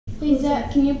Hey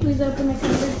Zach, can you please open the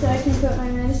cupboard so I can put my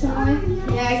medicine away?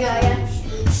 Yeah, I got ya.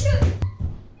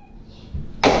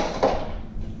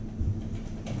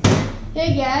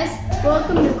 Hey guys,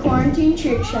 welcome to Quarantine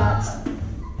Trick Shots.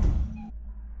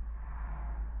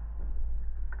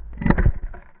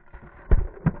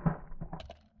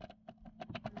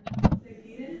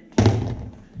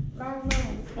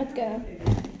 Let's go.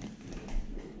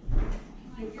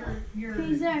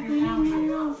 Hey Zach, we need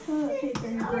more toilet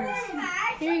paper.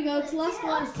 Here you go, it's last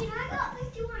one.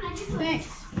 Thanks.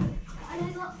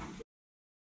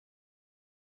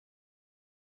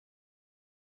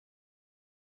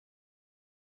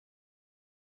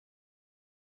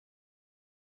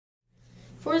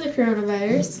 For the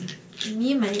coronavirus,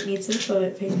 you might need some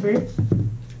toilet paper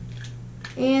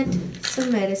and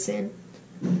some medicine.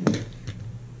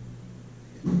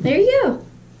 There you go.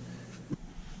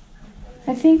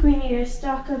 I think we need to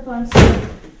stock up on some.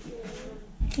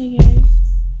 Hey guys,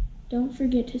 don't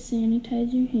forget to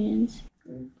sanitize your hands.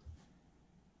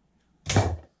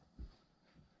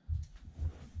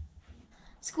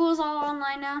 School's all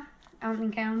online now. I don't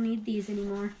think I'll need these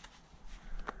anymore.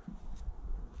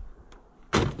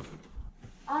 I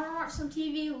want to watch some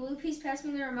TV. Will you please pass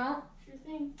me the remote? Sure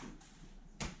thing.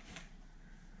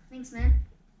 Thanks, man.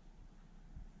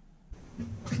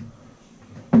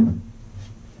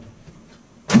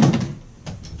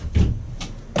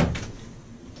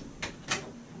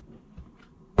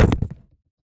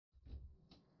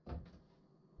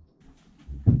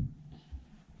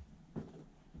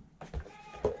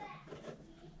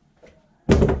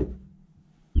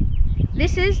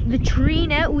 This is the tree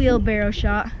net wheelbarrow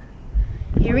shot.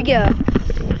 Here we go.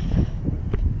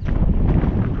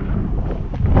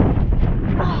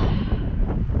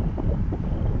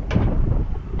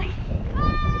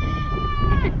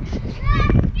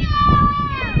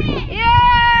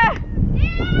 Yeah!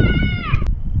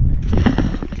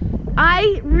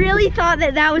 I really thought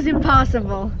that was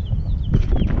impossible.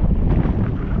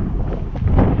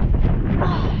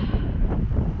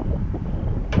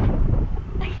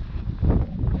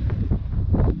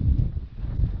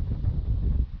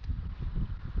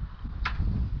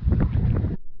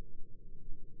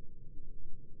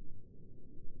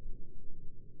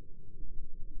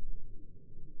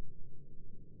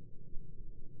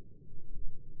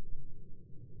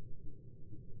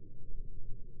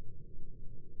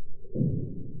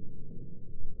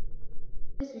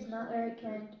 This is not very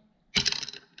kind.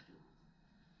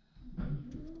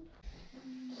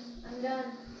 I'm done.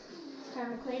 It's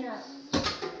time to clean up.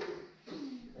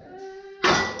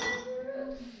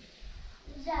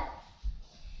 Zach.